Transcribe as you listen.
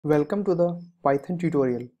Welcome to the Python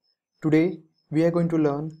tutorial. Today we are going to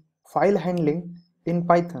learn file handling in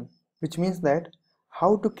Python, which means that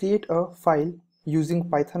how to create a file using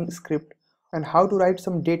Python script and how to write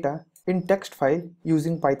some data in text file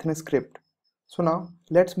using Python script. So now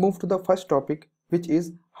let's move to the first topic, which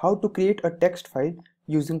is how to create a text file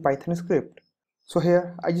using Python script. So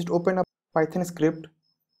here I just open up Python script.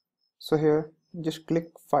 So here just click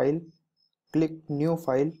file, click new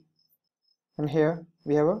file, and here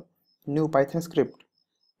we have a new Python script.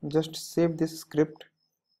 Just save this script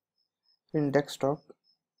in desktop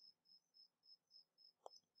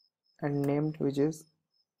and named which is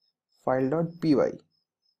file.py.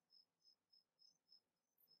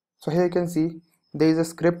 So here you can see there is a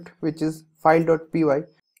script which is file.py,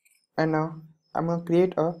 and now I'm going to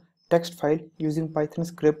create a text file using Python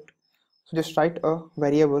script. So just write a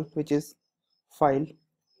variable which is file.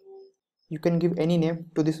 You can give any name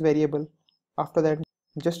to this variable. After that,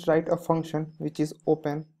 just write a function which is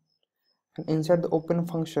open, and inside the open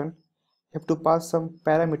function you have to pass some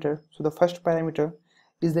parameter. So the first parameter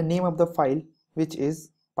is the name of the file, which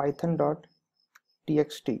is python.txt.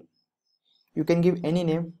 you can give any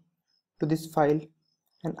name to this file,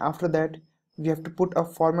 and after that we have to put a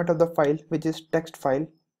format of the file which is text file,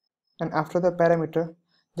 and after the parameter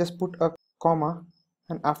just put a comma,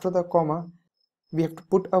 and after the comma we have to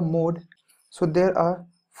put a mode. So there are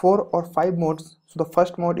 4 or 5 modes. So the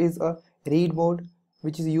first mode is a read mode,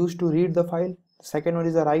 which is used to read the file. The second one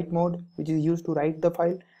is a write mode, which is used to write the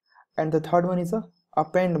file, and the third one is a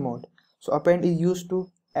append mode. So append is used to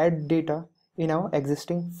add data in our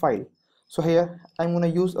existing file. So here I'm going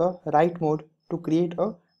to use a write mode to create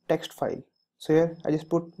a text file. So here I just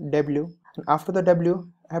put w, and after the w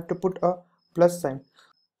I have to put a plus sign.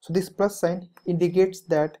 So this plus sign indicates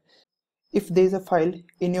that if there is a file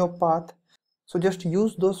in your path, so just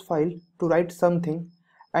use those files to write something,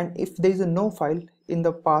 and if there is no file in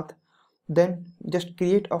the path, then just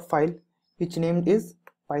create a file which named is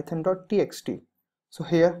python.txt. So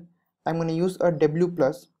here I'm going to use a w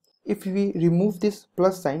plus. If we remove this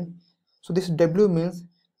plus sign, so this w means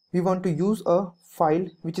we want to use a file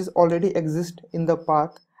which is already exist in the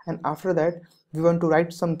path, and after that we want to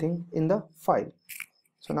write something in the file.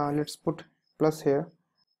 So now let's put plus here,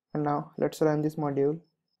 and now let's run this module.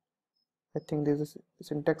 I think this is a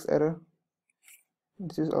syntax error.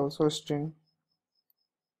 This is also a string.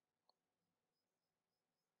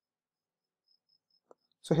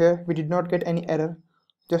 So here we did not get any error.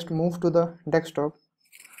 Just move to the desktop.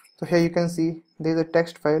 So here you can see there is a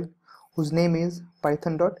text file whose name is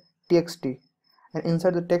python.txt, and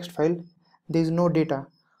inside the text file there is no data.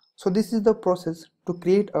 So this is the process to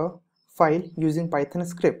create a file using Python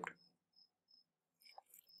script.